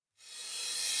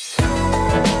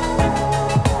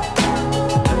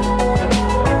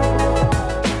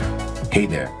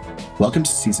Welcome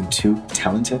to Season 2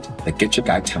 Talented, the Get Your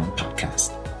Guide Talent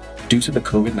podcast. Due to the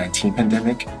COVID-19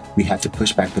 pandemic, we had to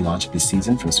push back the launch of this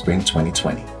season from spring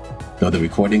 2020. Though the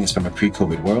recording is from a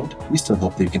pre-COVID world, we still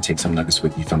hope that you can take some nuggets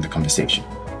with you from the conversation.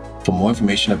 For more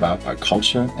information about our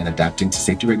culture and adapting to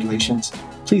safety regulations,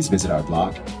 please visit our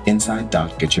blog,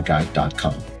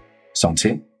 inside.getyourguide.com.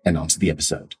 Santé, and on to the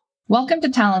episode. Welcome to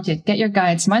Talented, Get Your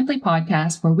Guide's monthly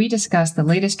podcast where we discuss the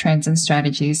latest trends and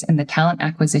strategies in the talent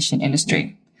acquisition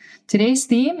industry. Today's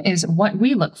theme is what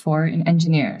we look for in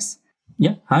engineers.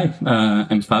 Yeah, hi,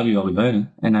 I'm Fabio Oliveira,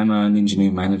 and I'm an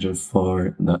engineering manager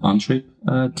for the on-trip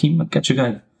team at Get Your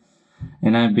Guide.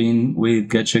 And I've been with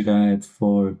Get Your Guide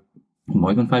for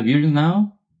more than 5 years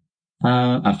now,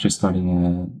 after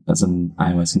starting as an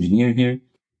iOS engineer here.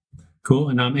 Cool.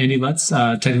 And I'm Andy Lutz,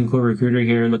 technical recruiter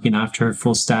here looking after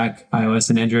full stack iOS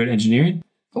and Android engineering.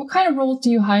 What kind of roles do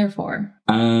you hire for?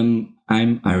 I'm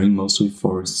hiring mostly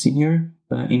for senior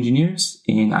engineers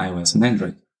in iOS and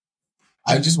Android.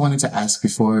 I just wanted to ask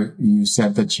before you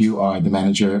said that you are the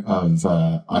manager of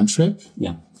OnTrip.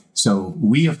 Yeah. So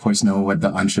we, of course, know what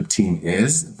the OnTrip team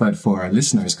is, but for our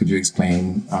listeners, could you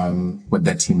explain what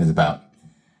that team is about?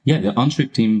 Yeah, the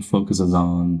on-trip team focuses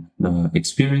on the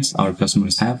experience our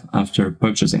customers have after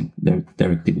purchasing their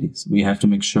activities. We have to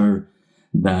make sure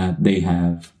that they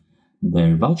have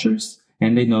their vouchers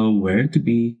and they know where to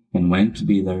be and when to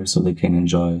be there so they can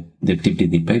enjoy the activity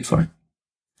they paid for.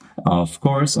 Of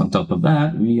course, on top of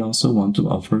that, we also want to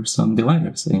offer some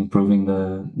delighters, improving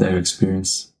their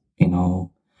experience in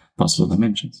all possible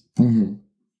dimensions. Mm-hmm.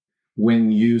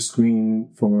 When you screen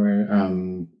for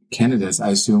candidates, I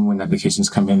assume when applications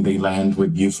come in, they land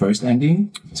with you first,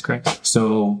 Andy? That's correct.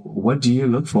 So what do you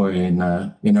look for in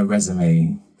a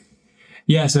resume?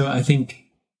 Yeah, so I think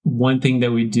one thing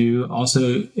that we do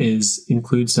also is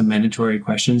include some mandatory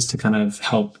questions to kind of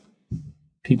help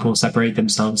people separate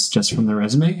themselves just from their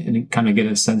resume and kind of get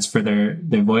a sense for their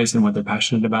voice and what they're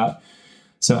passionate about.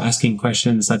 So asking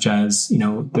questions such as,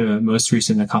 the most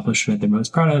recent accomplishment they're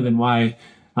most proud of and why,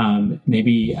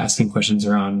 maybe asking questions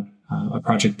around a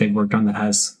project they've worked on that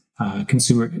has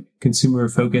consumer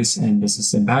focus and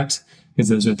business impact, because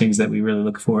those are things that we really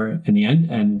look for in the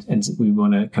end. And we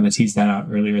want to kind of tease that out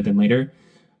earlier than later.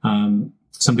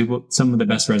 Some of the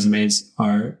best resumes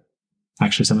are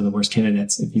actually some of the worst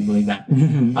candidates, if you believe that.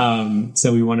 Mm-hmm.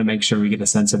 So we want to make sure we get a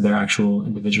sense of their actual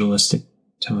individualistic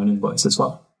tone and voice as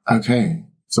well. Okay.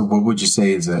 So what would you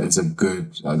say is a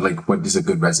good, what is a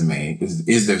good resume?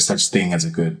 Is there such thing as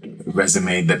a good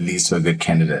resume that leads to a good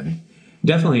candidate?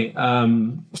 Definitely.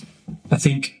 I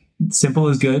think simple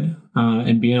is good,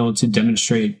 and being able to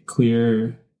demonstrate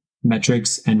clear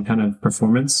metrics and kind of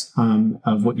performance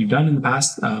of what you've done in the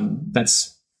past.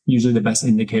 That's usually the best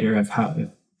indicator of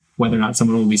whether or not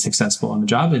someone will be successful on the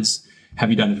job is, have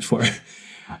you done it before?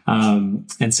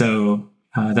 And so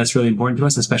that's really important to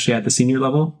us, especially at the senior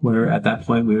level, where at that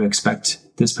point we would expect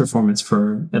this performance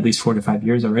for at least 4 to 5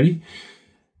 years already.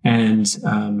 And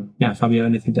Fabio,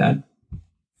 anything to add?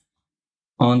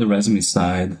 On the resume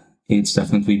side, it's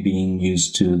definitely being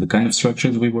used to the kind of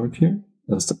structures we work here.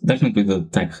 Definitely the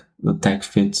tech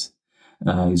fit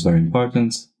is very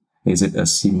important. Is it a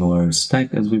similar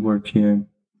stack as we work here?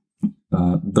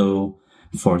 Though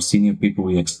for senior people,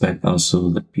 we expect also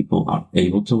that people are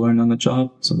able to learn on the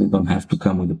job, so they don't have to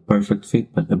come with a perfect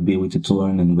fit, but ability to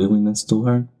learn and willingness to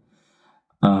learn.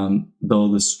 Though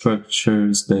the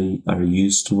structures they are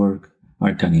used to work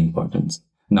are kind of important.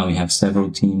 Now we have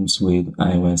several teams with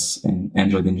iOS and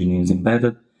Android engineers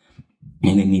embedded,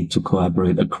 and they need to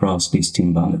collaborate across these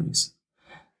team boundaries.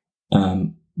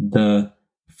 The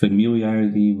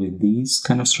familiarity with these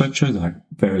kind of structures are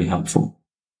very helpful.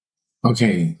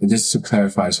 Okay, just to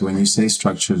clarify, so when you say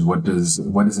structures, what does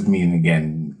it mean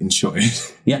again, in short?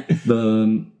 Yeah,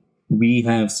 we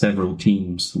have several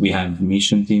teams. We have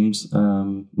mission teams.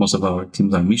 Most of our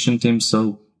teams are mission teams.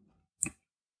 So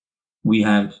we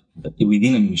have,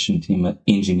 within a mission team,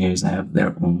 engineers have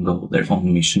their own goal, their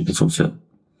own mission to fulfill.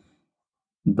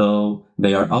 Though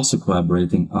they are also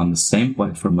collaborating on the same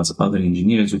platform as other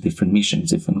engineers with different missions,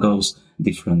 different goals,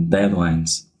 different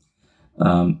deadlines.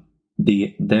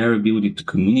 Their ability to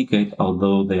communicate,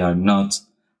 although they are not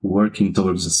working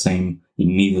towards the same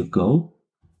immediate goal,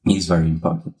 is very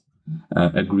important.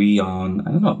 Agree on,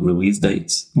 release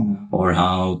dates, or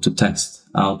how to test,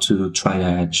 how to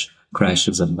triage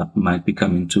crashes that might be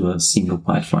coming to a single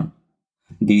platform.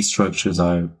 These structures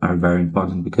are very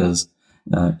important because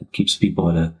it keeps people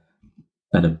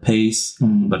at a pace,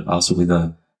 but also with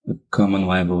a common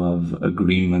level of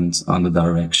agreement on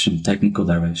the technical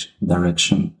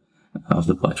direction of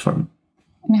the platform.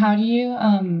 And how do you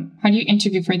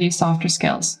interview for these softer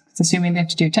skills? It's assuming they have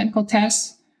to do technical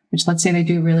tests, which let's say they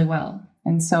do really well.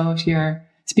 And so if you're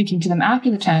speaking to them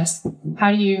after the test,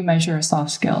 how do you measure a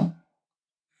soft skill?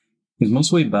 It's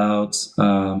mostly about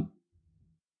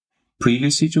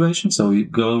previous situations. So we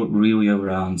go really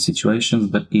around situations,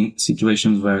 but in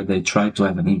situations where they try to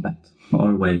have an impact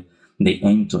or where they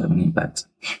aim to have an impact.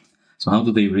 So how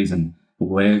do they reason?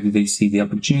 Where did they see the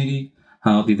opportunity?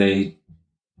 How did they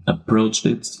approach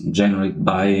it, generate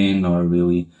buy-in, or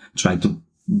really try to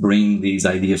bring these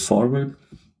ideas forward?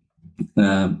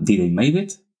 Did they make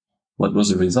it? What was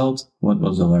the result? What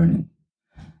was the learning?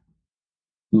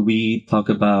 We talk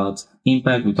about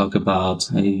impact. We talk about,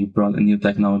 hey, you brought a new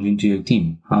technology into your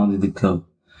team. How did it go?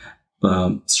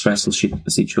 Stressful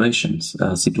situations,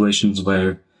 situations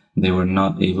where they were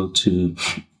not able to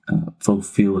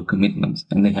fulfill a commitment,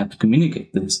 and they had to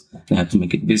communicate this. They had to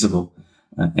make it visible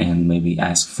and maybe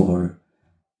ask for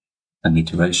an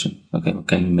iteration. Okay,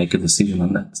 can you make a decision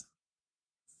on that?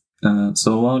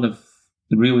 So a lot of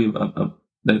really,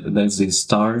 there's this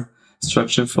star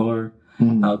structure for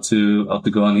how to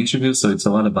go on interviews. So it's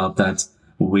a lot about that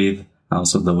with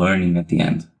also the learning at the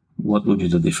end. What would you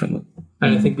do differently?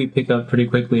 And I think we pick up pretty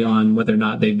quickly on whether or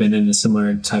not they've been in a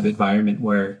similar type environment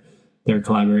where they're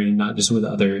collaborating not just with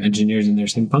other engineers in their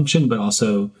same function, but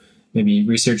also maybe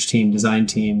research team, design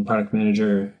team, product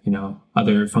manager,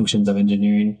 other functions of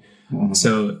engineering.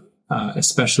 So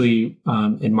especially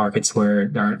in markets where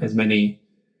there aren't as many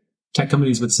tech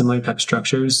companies with similar type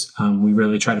structures, we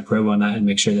really try to probe on that and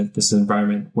make sure that this is an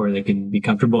environment where they can be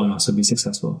comfortable and also be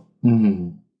successful.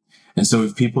 Mm-hmm. And so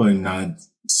if people are not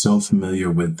so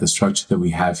familiar with the structure that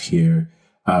we have here,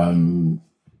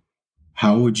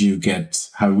 how would you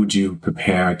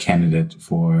prepare a candidate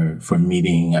for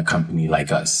meeting a company like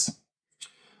us?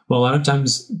 Well, a lot of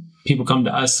times people come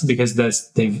to us because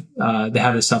they have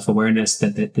the self-awareness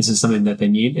that this is something that they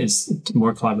need, is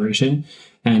more collaboration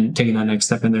and taking that next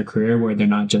step in their career where they're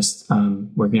not just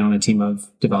working on a team of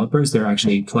developers, they're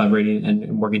actually collaborating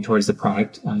and working towards the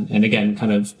product. And again,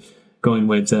 kind of going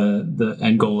with the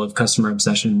end goal of customer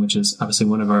obsession, which is obviously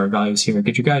one of our values here at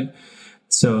Get Your Guide.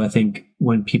 So I think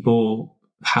when people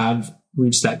have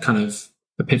reached that kind of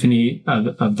epiphany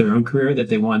of their own career that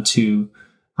they want to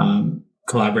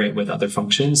collaborate with other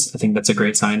functions, I think that's a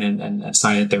great sign and a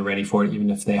sign that they're ready for it,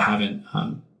 even if they haven't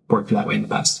worked that way in the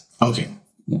past. Okay.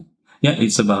 Yeah,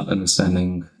 it's about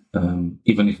understanding,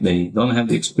 even if they don't have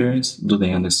the experience, do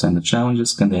they understand the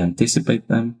challenges? Can they anticipate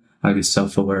them? Are they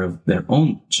self-aware of their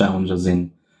own challenges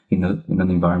in an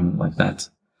environment like that?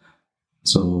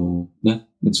 So yeah,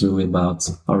 it's really about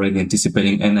already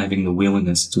anticipating and having the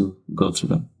willingness to go through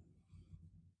them.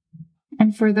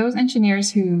 And for those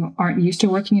engineers who aren't used to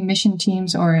working in mission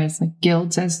teams or as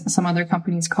guilds, as some other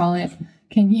companies call it,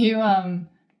 can you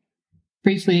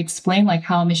briefly explain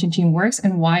how a mission team works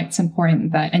and why it's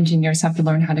important that engineers have to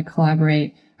learn how to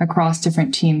collaborate across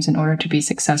different teams in order to be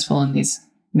successful in these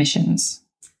missions?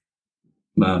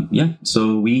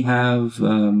 So we have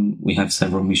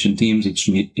several mission teams.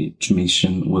 Each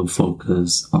mission will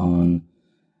focus on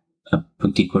a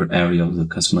particular area of the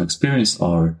customer experience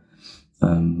or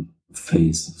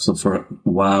phase. So for a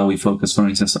while, we focus, for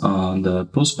instance, on the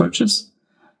post-purchase.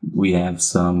 We have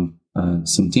some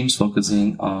teams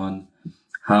focusing on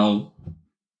how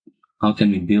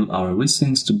can we build our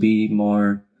listings to be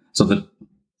more so that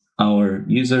our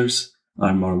users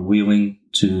are more willing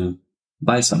to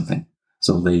buy something.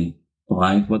 So they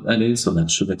like what that is, so that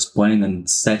should explain and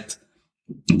set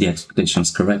the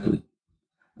expectations correctly.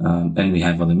 And we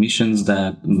have other missions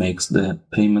that makes the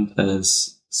payment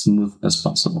as smooth as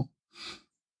possible.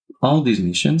 All these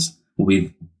missions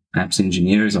with apps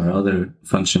engineers or other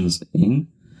functions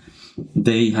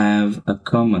they have a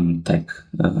common tech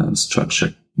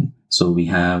structure. So we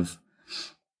have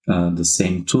the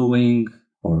same tooling,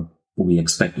 or we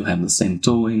expect to have the same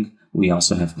tooling. We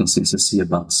also have consistency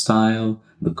about style,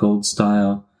 the code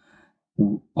style.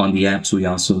 On the apps, we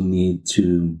also need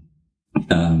to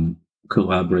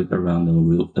collaborate around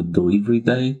a delivery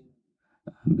day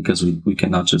because we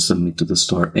cannot just submit to the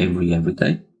store every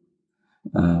day.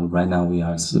 Right now, we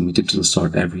are submitted to the store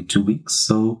every 2 weeks.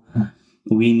 So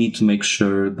we need to make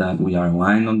sure that we are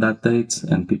aligned on that date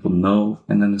and people know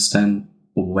and understand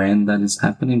when that is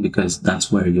happening, because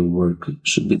that's where your work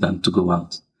should be done to go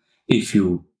out. If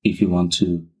you want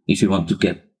to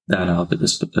get that out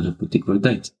at a particular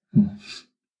date.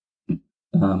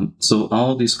 So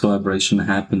all this collaboration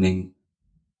happening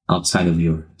outside of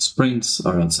your sprints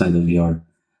or outside of your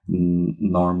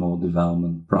normal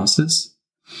development process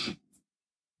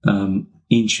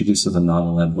introduces another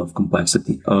level of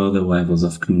complexity, other levels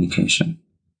of communication.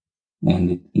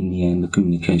 And in the end, the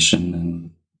communication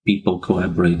and people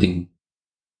collaborating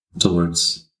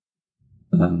towards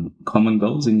common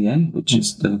goals in the end, which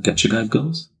is the Get Your Guide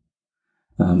goals,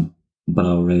 but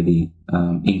already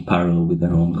in parallel with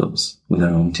their own goals, with their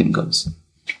own team goals.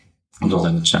 Those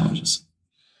are the challenges.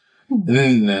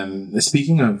 And then,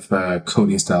 speaking of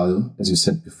coding style, as you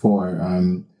said before,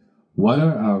 what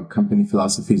are our company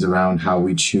philosophies around how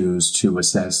we choose to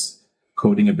assess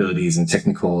coding abilities and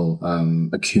technical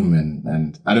acumen?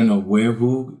 And I don't know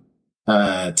who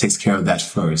takes care of that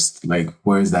first. Like,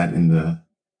 where is that in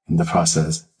the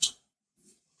process?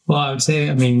 Well, I would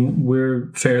say,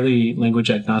 we're fairly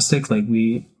language agnostic. Like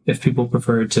if people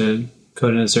prefer to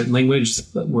code in a certain language,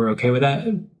 we're okay with that,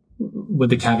 with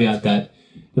the caveat that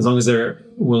as long as they're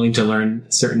willing to learn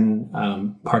certain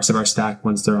parts of our stack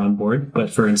once they're on board. But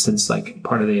for instance, like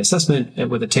part of the assessment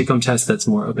with a take-home test that's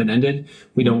more open-ended,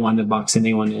 we don't want to box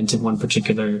anyone into one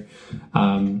particular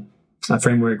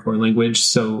framework or language.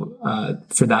 So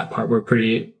for that part, we're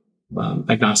pretty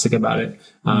agnostic about it.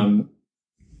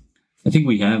 I think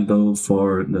we have, though,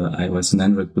 for the iOS and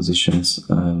Android positions,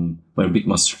 we're a bit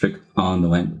more strict on the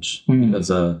language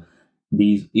because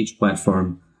each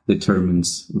platform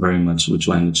determines very much which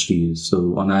language to use.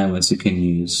 So on iOS, you can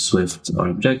use Swift or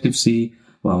Objective-C,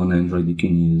 while on Android, you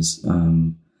can use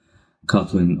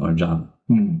Kotlin or Java.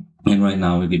 And right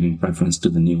now, we're giving preference to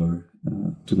the newer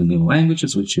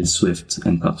languages, which is Swift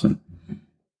and Kotlin.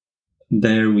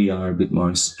 There, we are a bit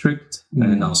more strict,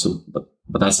 and also,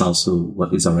 but that's also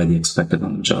what is already expected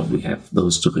on the job. We have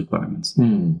those two requirements.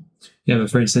 Yeah, but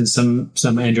for instance,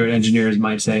 some Android engineers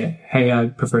might say, hey, I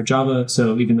prefer Java.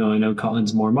 So even though I know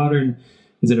Kotlin's more modern,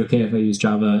 is it okay if I use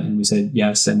Java? And we said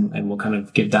yes. And we'll kind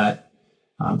of give that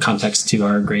context to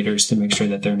our graders to make sure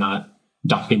that they're not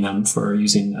docking them for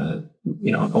using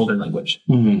an older language.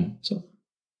 So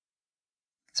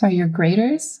Sorry, your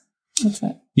graders? What's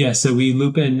that? Yeah, so we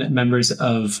loop in members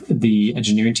of the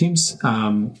engineering teams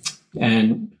and,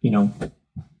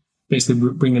 basically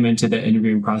bring them into the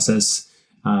interviewing process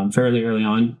fairly early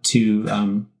on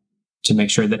to make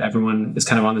sure that everyone is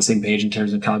kind of on the same page in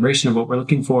terms of calibration of what we're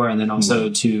looking for, and then also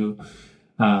to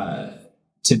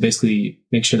basically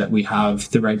make sure that we have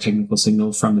the right technical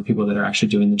signal from the people that are actually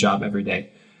doing the job every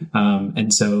day.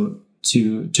 And so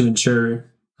to ensure,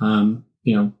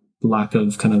 lack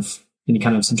of any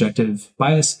kind of subjective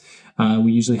bias,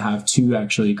 we usually have two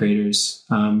actually graders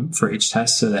for each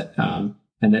test, so that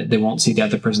and that they won't see the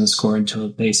other person's score until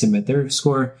they submit their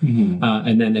score.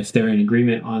 And then if they're in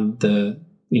agreement on the,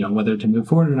 whether to move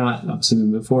forward or not, obviously we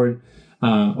move forward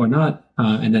or not.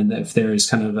 And then if there's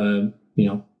kind of a,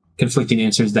 conflicting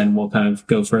answers, then we'll kind of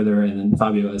go further. And then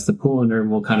Fabio, as the pool owner,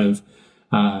 will kind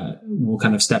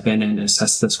of step in and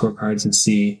assess the scorecards and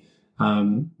see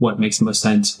what makes the most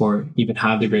sense, or even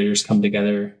have the graders come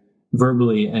together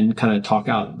verbally and kind of talk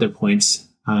out their points.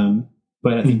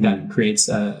 But I think that creates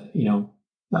a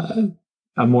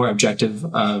more objective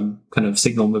kind of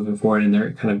signal moving forward, and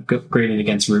they're kind of grading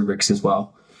against rubrics as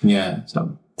well. Yeah.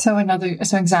 So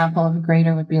example of a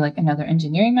grader would be like another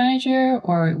engineering manager,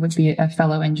 or it would be a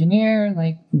fellow engineer,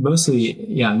 like mostly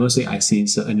ICs,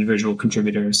 so individual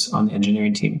contributors on the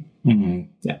engineering team.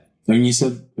 Yeah. When you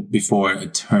said before a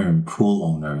term, pool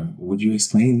owner, would you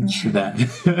explain that?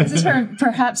 Is this for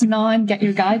perhaps non-Get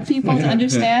Your Guide people to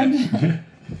understand?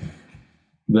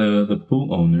 The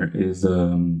pool owner is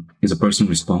a person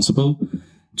responsible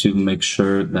to make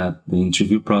sure that the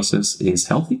interview process is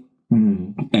healthy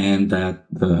and that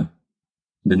the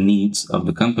needs of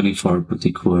the company for a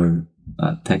particular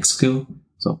tech skill,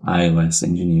 so iOS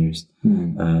engineers,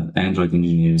 Android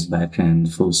engineers,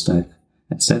 backend, full stack,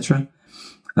 etc.,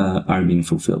 are being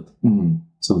fulfilled.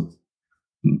 So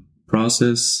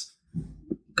process,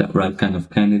 right kind of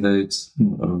candidates,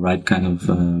 right kind of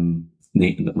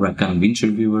the right kind of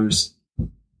interviewers.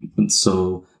 And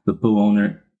so the pool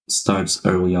owner starts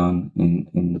early on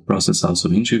in the process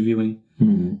also interviewing.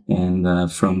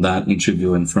 And from that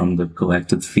interview and from the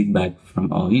collected feedback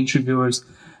from all interviewers,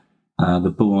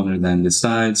 the pool owner then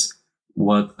decides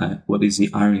what is the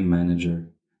hiring manager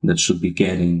that should be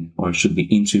getting or should be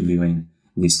interviewing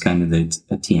these candidates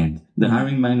at the end. The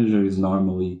hiring manager is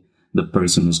normally the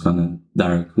person who's going to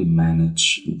directly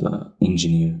manage the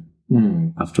engineer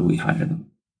after we hire them.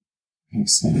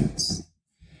 Makes sense.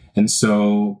 And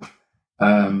so,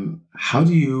 how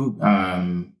do you,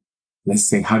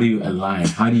 how do you align?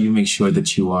 How do you make sure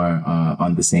that you are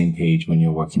on the same page when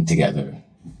you're working together?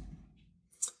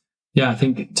 Yeah, I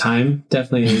think time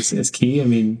definitely is key. I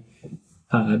mean,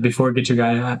 before Get Your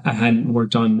Guide, I hadn't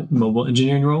worked on mobile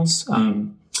engineering roles.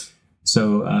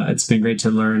 So it's been great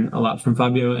to learn a lot from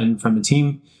Fabio and from the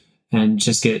team, and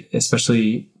just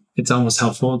it's almost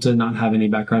helpful to not have any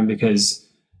background, because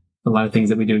a lot of things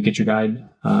that we do at Get Your Guide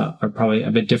are probably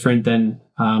a bit different than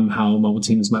how mobile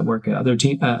teams might work at other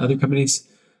companies.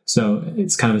 So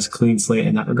it's kind of a clean slate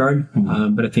in that regard.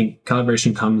 But I think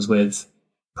collaboration comes with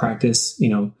practice,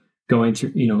 going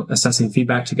through, assessing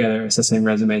feedback together, assessing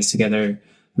resumes together,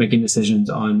 making decisions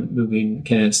on moving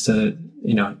candidates to,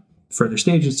 further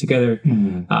stages together.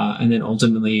 And then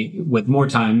ultimately with more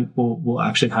time, we'll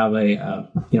actually have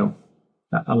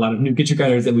a lot of new Get Your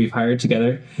Guiders that we've hired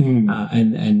together,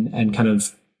 and kind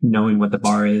of knowing what the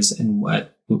bar is and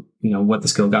what the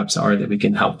skill gaps are that we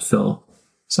can help fill.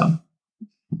 So,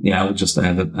 yeah, I would just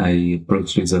add that I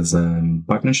approach this as a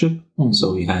partnership.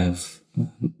 So we have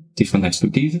different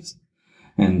expertises,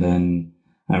 and then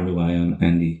I rely on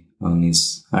Andy on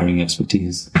his hiring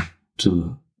expertise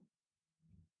to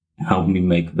help me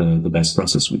make the best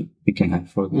process we can have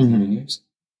for the engineers.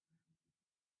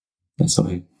 That's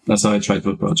how I try to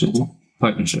approach it.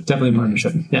 Partnership. Definitely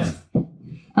partnership. Yeah.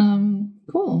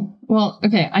 Cool. Well,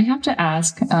 okay. I have to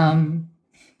ask,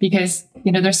 because,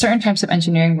 there's certain types of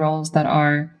engineering roles that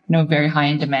are, very high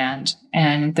in demand,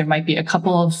 and there might be a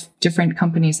couple of different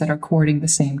companies that are courting the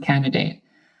same candidate.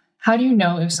 How do you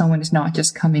know if someone is not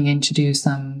just coming in to do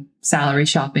some salary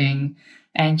shopping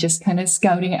and just kind of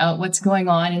scouting out what's going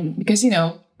on? And because,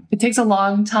 it takes a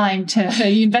long time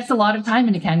you invest a lot of time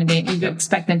in a candidate and you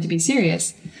expect them to be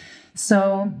serious.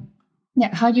 So,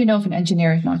 yeah, how do you know if an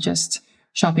engineer is not just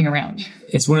shopping around?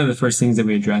 It's one of the first things that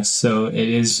we address. So it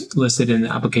is listed in the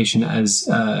application as,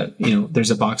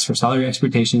 there's a box for salary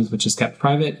expectations, which is kept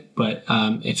private. But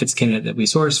if it's a candidate that we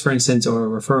source, for instance, or a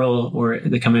referral, or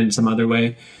they come in some other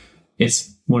way,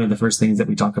 it's one of the first things that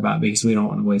we talk about, because we don't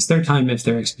want to waste their time if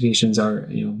their expectations are,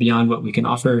 beyond what we can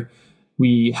offer.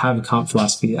 We have a comp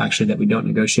philosophy actually that we don't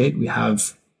negotiate. We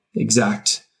have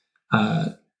exact,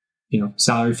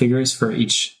 salary figures for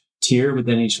each tier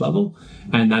within each level.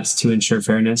 And that's to ensure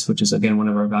fairness, which is again, one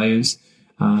of our values.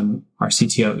 Our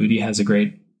CTO, Udi, has a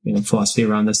great philosophy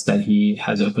around this that he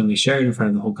has openly shared in front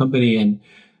of the whole company. And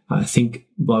I think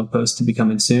blog posts to be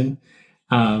coming soon.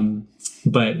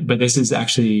 But this is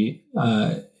actually,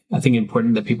 I think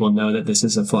important that people know that this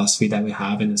is a philosophy that we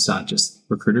have, and it's not just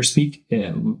recruiter speak.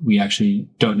 We actually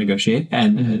don't negotiate.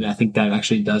 And I think that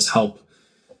actually does help,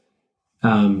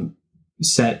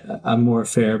 set a more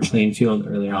fair playing field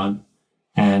early on.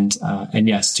 And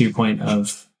yes, to your point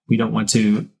of, we don't want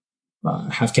to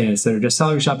have candidates that are just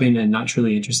salary shopping and not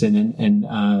truly interested in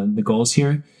the goals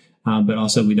here. But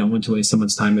also we don't want to waste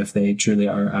someone's time if they truly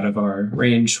are out of our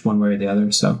range one way or the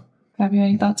other. So, have you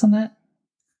any thoughts on that?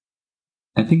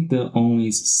 I think the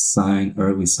only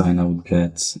early sign I would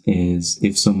get is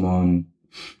if someone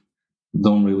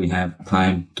don't really have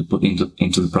time to put into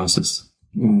the process.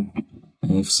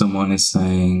 If someone is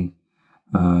saying,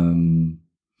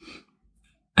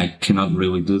 I cannot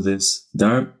really do this,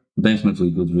 there are definitely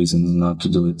good reasons not to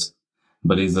do it.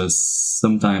 But it's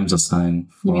sometimes a sign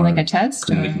for, you mean like a test?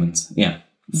 Commitment. Yeah,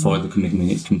 for the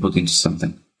commitment you can put into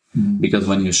something. Because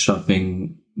when you're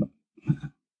shopping,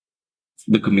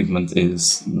 the commitment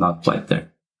is not quite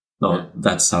there. So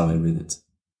that's how I read it.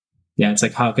 Yeah, it's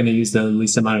like, how can I use the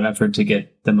least amount of effort to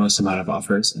get the most amount of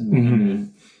offers?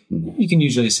 And you can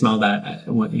usually smell that,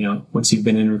 once you've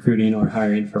been in recruiting or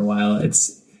hiring for a while. It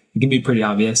can be pretty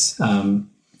obvious.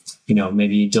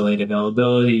 Maybe delayed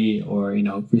availability, or,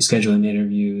 rescheduling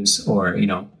interviews, or,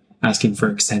 asking for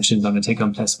extensions on a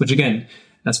take-home test, which again,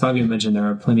 as Fabio mentioned, there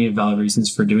are plenty of valid reasons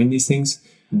for doing these things.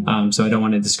 So I don't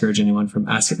want to discourage anyone from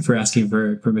asking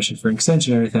for permission for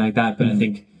extension or anything like that. But I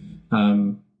think,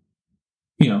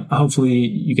 hopefully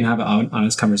you can have an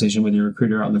honest conversation with your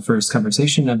recruiter on the first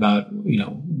conversation about,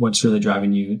 what's really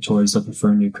driving you towards looking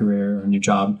for a new career or a new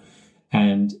job.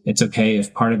 And it's okay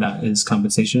if part of that is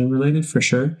compensation related, for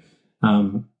sure.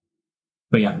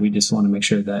 But yeah, we just want to make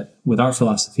sure that with our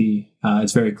philosophy,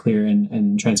 it's very clear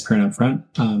and transparent up front.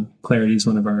 Clarity is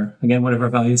one of our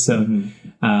values. So,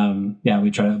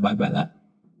 we try to abide by that.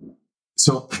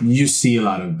 So you see a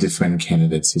lot of different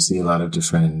candidates. You see a lot of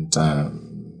different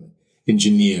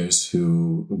engineers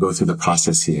who go through the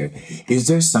process here. Is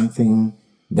there something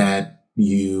that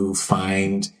you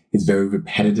find is very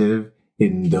repetitive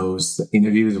in those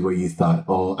interviews where you thought,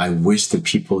 oh, I wish that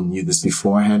people knew this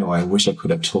beforehand, or I wish I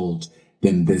could have told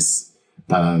them this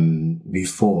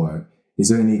before? Is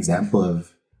there any example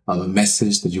of a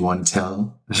message that you want to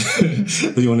tell,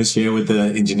 that you want to share with the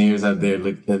engineers out there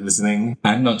listening?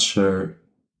 I'm not sure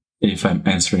if I'm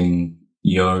answering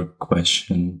your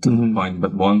question to the point,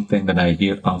 but one thing that I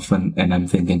hear often, and I'm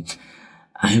thinking,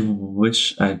 I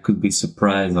wish I could be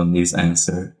surprised on this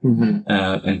answer.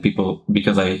 And people,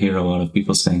 because I hear a lot of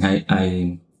people saying,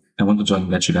 I want to join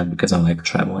Get Your Guide because I like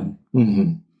traveling.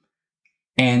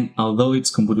 And although it's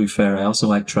completely fair, I also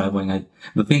like traveling.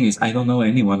 The thing is, I don't know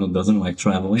anyone who doesn't like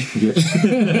traveling.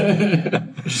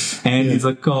 And it's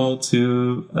a call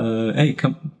to, hey,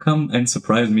 come and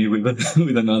surprise me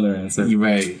with another answer.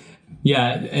 Right. Yeah,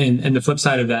 and the flip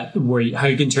side of that, how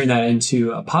you can turn that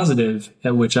into a positive,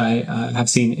 which I have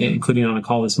seen, including on a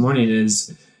call this morning,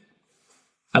 is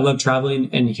I love traveling,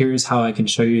 and here's how I can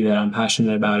show you that I'm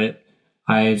passionate about it.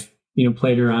 I've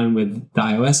played around with the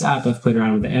iOS app. I've played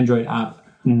around with the Android app.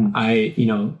 I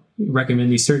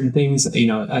recommend these certain things.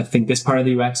 I think this part of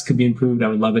the UX could be improved. I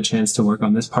would love a chance to work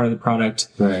on this part of the product.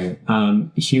 Right.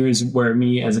 Here's where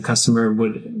me as a customer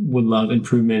would love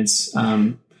improvements.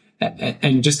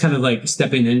 And just kind of like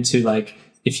stepping into like,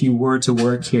 if you were to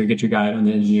work here, get your guide on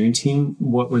the engineering team,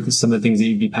 what were some of the things that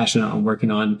you'd be passionate on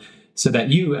working on, so that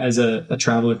you as a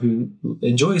traveler who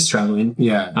enjoys traveling,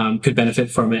 could benefit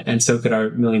from it. And so could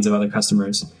our millions of other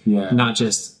customers. Yeah. Not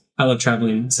just, I love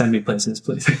traveling, send me places,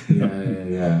 please.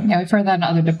 Yeah, we've heard that in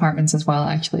other departments as well,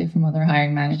 actually, from other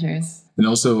hiring managers. And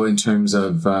also in terms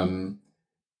of,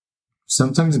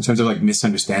 sometimes in terms of like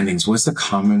misunderstandings, what's the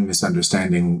common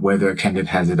misunderstanding, whether a candidate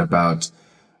has it about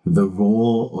the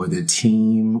role or the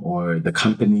team or the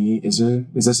company? Is there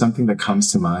something that comes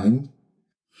to mind?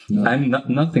 No.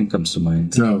 Nothing comes to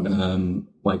mind. No.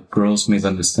 Like gross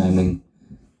misunderstanding.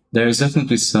 There's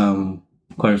definitely some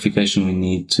clarification we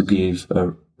need to give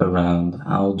around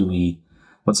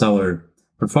what's our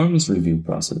performance review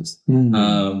process?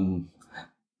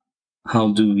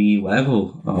 How do we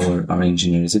level our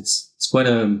engineers? It's quite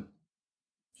a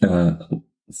well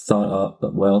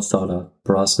thought out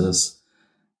process,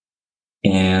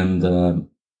 and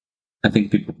I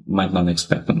think people might not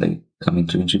expect when they come in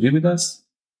to interview with us.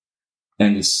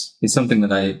 And it's something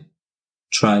that I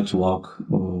try to walk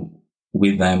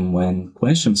with them when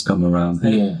questions come around.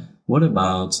 Hey, what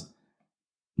about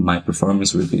my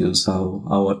performance reviews?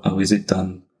 How is it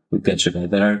done with GetYourGuide?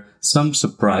 There are some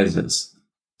surprises.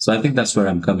 So I think that's where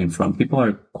I'm coming from. People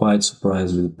are quite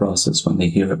surprised with the process when they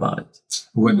hear about it.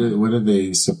 What are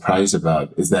they surprised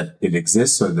about? Is that it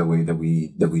exists, or the way that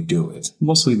we do it?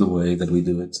 Mostly the way that we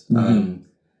do it.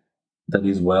 That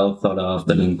is well thought of.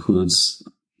 That includes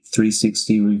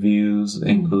 360 reviews.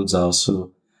 Includes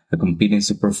also a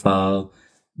competency profile.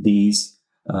 These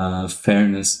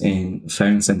fairness and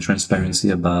transparency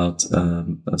about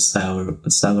a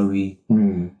salary.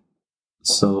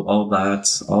 So all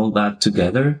that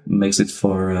together makes it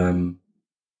for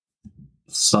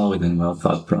solid and well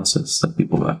thought process that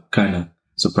people are kind of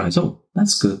surprised. Oh,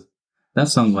 that's good. That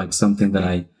sounds like something that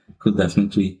I could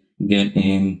definitely get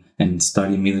in and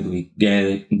start immediately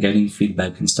getting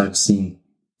feedback and start seeing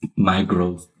my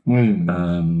growth in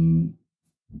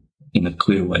a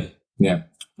clear way. Yeah.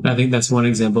 I think that's one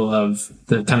example of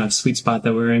the kind of sweet spot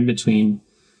that we're in between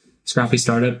scrappy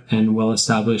startup and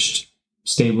well-established,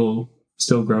 stable,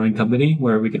 still growing company,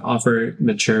 where we can offer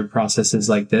mature processes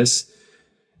like this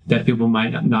that people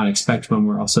might not expect, when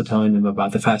we're also telling them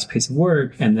about the fast pace of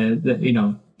work and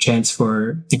the chance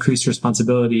for increased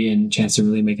responsibility and chance to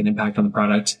really make an impact on the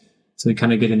product. So we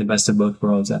kind of get in the best of both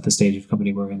worlds at the stage of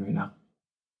company we're in right now.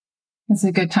 It's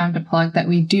a good time to plug that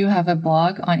we do have a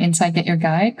blog on Inside Get Your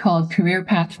Guide called Career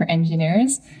Path for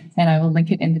Engineers, and I will link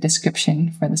it in the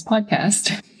description for this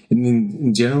podcast. And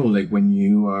in general, like when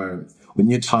you're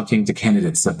talking to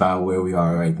candidates about where we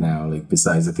are right now, like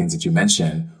besides the things that you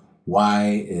mentioned,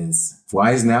 why is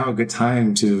now a good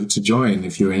time to join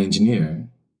if you're an engineer?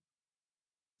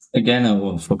 Again, I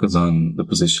will focus on the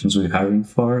positions we're hiring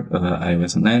for,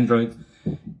 iOS and Android.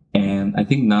 And I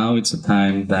think now it's a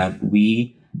time that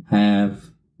we have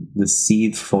the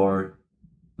seed for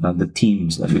the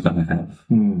teams that we're going to have.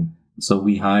 So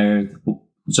we hired,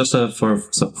 just for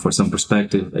some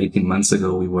perspective, 18 months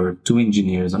ago, we were 2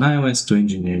 engineers on iOS, 2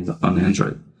 engineers on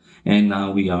Android. And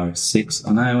now we are 6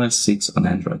 on iOS, 6 on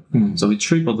Android. So we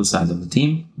tripled the size of the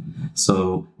team.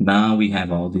 So now we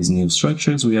have all these new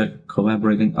structures we are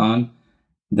collaborating on.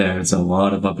 There's a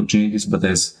lot of opportunities, but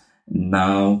there's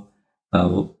now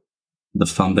the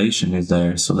foundation is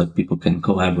there so that people can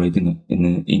collaborate in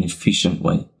an efficient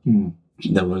way.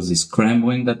 There was this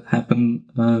scrambling that happened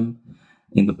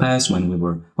in the past when we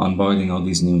were onboarding all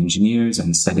these new engineers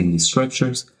and setting these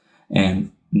structures.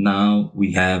 And now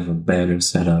we have a better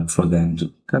setup for them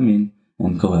to come in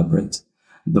and collaborate.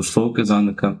 The focus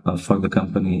on for the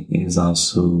company is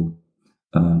also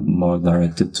more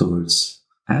directed towards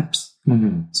apps.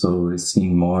 So we're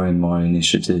seeing more and more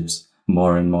initiatives,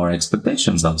 more and more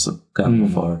expectations also come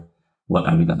for what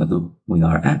are we going to do with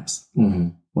our apps?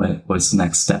 What's the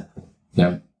next step?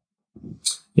 Yeah,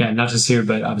 not just here,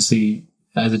 but obviously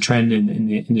as a trend in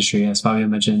the industry, as Fabio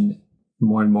mentioned,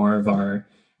 more and more of our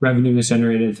revenue is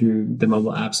generated through the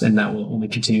mobile apps, and that will only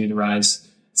continue to rise.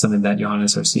 Something that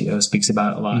Johannes, our CEO, speaks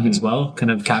about a lot as well,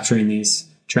 kind of capturing these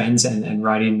trends and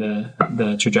riding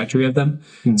the trajectory of them.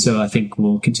 So I think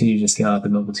we'll continue to scale out the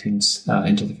mobile teams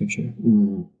into the future.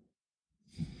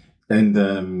 And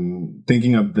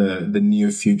thinking of the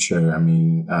near future, I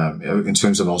mean, in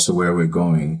terms of also where we're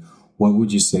going, what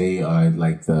would you say are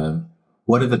like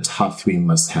what are the top 3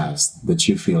 must-haves that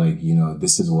you feel like,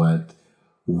 this is what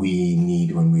we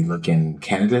need when we look in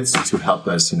candidates to help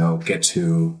us, get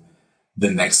to the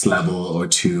next level or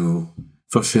to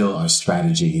fulfill our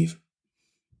strategy?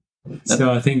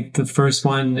 So I think the first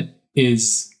one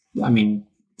is,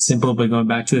 simple, but going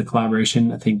back to the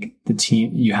collaboration, I think the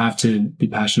team, you have to be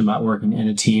passionate about working in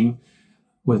a team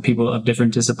with people of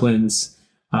different disciplines,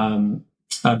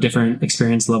 of different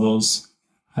experience levels.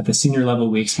 At the senior level,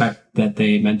 we expect that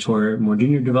they mentor more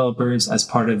junior developers as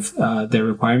part of their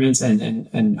requirements,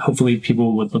 and hopefully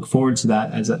people would look forward to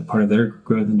that as a part of their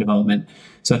growth and development.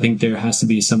 So I think there has to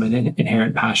be some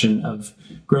inherent passion of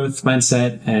growth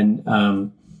mindset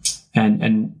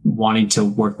and wanting to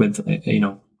work with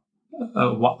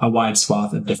a wide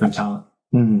swath of different talent.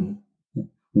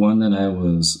 One that I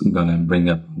was gonna bring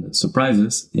up that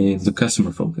surprises is the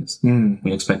customer focus.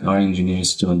 We expect our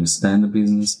engineers to understand the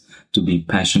business, to be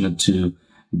passionate, to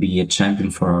be a champion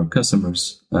for our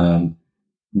customers,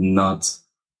 not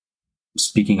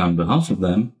speaking on behalf of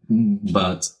them,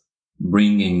 but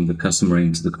bringing the customer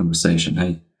into the conversation.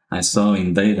 Hey, I saw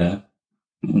in data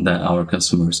that our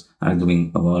customers are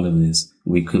doing a lot of this.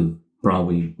 We could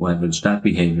probably leverage that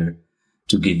behavior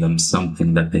to give them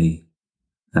something that they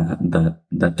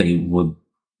that they would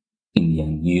in the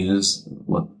end use,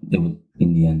 what they would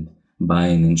in the end buy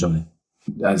and enjoy.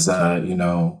 As a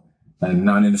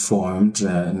non-informed,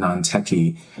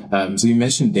 non-techie, so you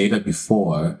mentioned data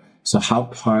before. So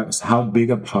how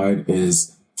big a part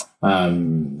is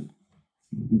data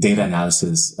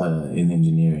analysis in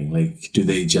engineering? Like, do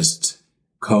they just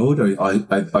code, or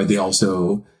are they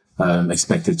also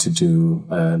expected to do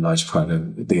a large part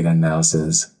of data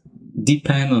analysis?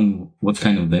 Depend on what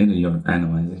kind of data you're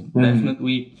analyzing.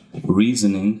 Definitely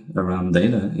reasoning around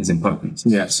data is important.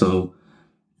 Yeah. So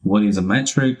what is a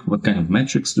metric? What kind of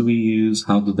metrics do we use?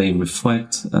 How do they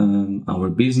reflect our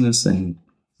business and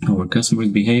our customers'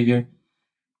 behavior?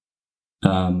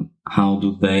 How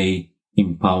do they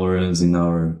empower us in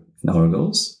our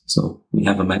goals? So we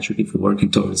have a metric. If we're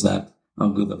working towards that, how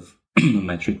good of a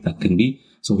metric that can be.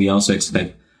 So we also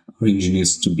expect our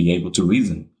engineers to be able to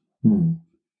reason.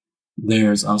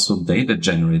 There's also data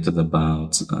generated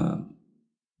about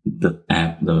the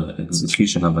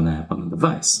execution of an app on a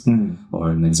device or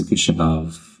an execution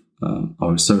of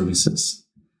our services.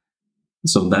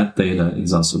 So that data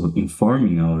is also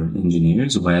informing our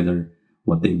engineers whether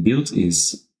what they built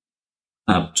is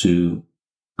up to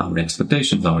our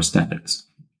expectations, our standards.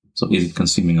 So is it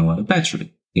consuming a lot of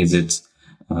battery? Is it,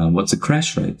 what's the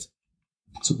crash rate?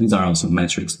 So these are also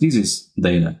metrics. This is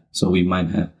data. So we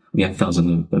have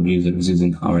thousands of users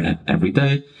using our app every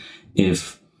day.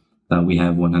 If we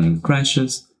have 100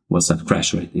 crashes, what's that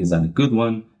crash rate? Is that a good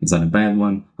one? Is that a bad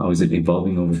one? How is it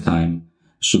evolving over time?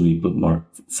 Should we put more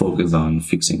focus on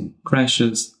fixing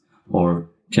crashes, or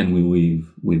can we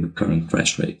live with the current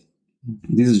crash rate?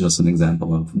 This is just an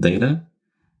example of data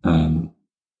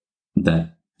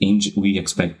that we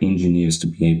expect engineers to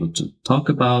be able to talk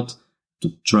about, to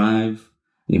drive,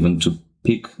 even to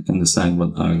pick and decide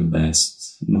what are the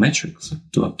best metrics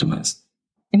to optimize.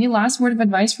 Any last word of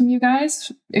advice from you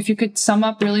guys? If you could sum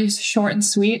up really short and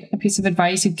sweet, a piece of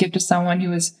advice you'd give to someone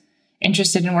who is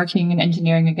interested in working in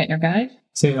engineering and get your guide?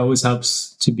 Say it always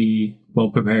helps to be well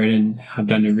prepared and have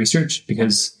done your research,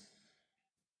 because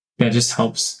that just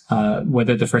helps,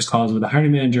 whether the first call is with a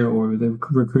hiring manager or with a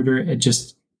recruiter, it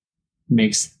just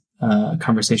makes a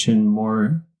conversation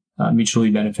more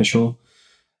mutually beneficial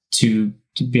to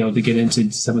be able to get into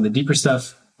some of the deeper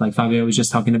stuff, like Fabio was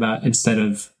just talking about, instead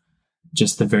of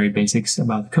just the very basics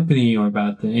about the company or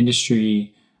about the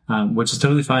industry, which is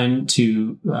totally fine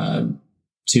to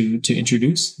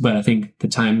introduce. But I think the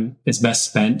time is best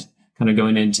spent kind of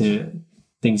going into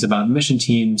things about mission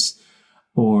teams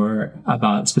or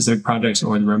about specific projects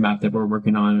or the roadmap that we're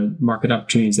working on, or market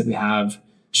opportunities that we have,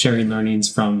 sharing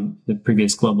learnings from the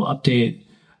previous global update,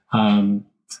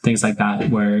 things like that,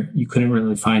 where you couldn't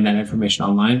really find that information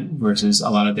online versus a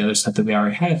lot of the other stuff that we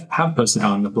already have posted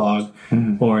on the blog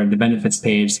or the benefits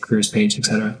page, the careers page,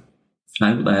 etc.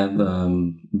 I would add,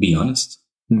 be honest.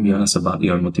 Be honest about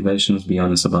your motivations, be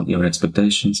honest about your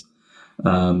expectations,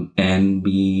 and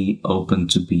be open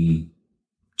to be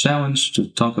challenged, to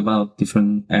talk about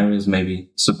different areas, maybe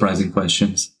surprising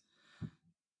questions.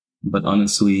 But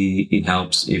honestly, it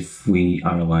helps if we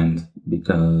are aligned,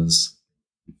 because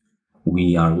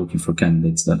we are looking for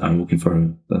candidates that are looking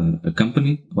for a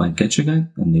company like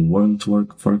GetYourGuide, and they want to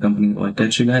work for a company like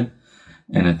GetYourGuide.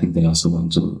 And I think they also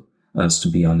want us to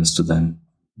be honest to them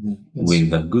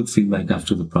with good feedback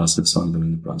after the process or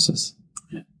during the process.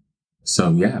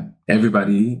 So yeah,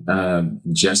 everybody,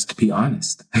 just be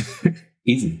honest.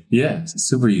 Easy. Yeah,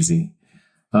 super easy.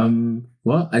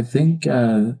 Well, I think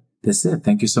that's it.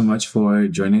 Thank you so much for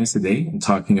joining us today and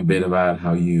talking a bit about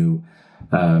how you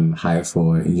hire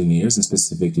for engineers, and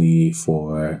specifically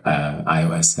for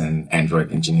iOS and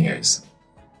Android engineers.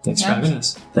 Thanks for having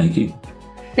us. Thank you.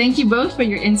 Thank you both for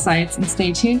your insights, and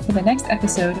stay tuned for the next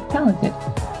episode of Talented.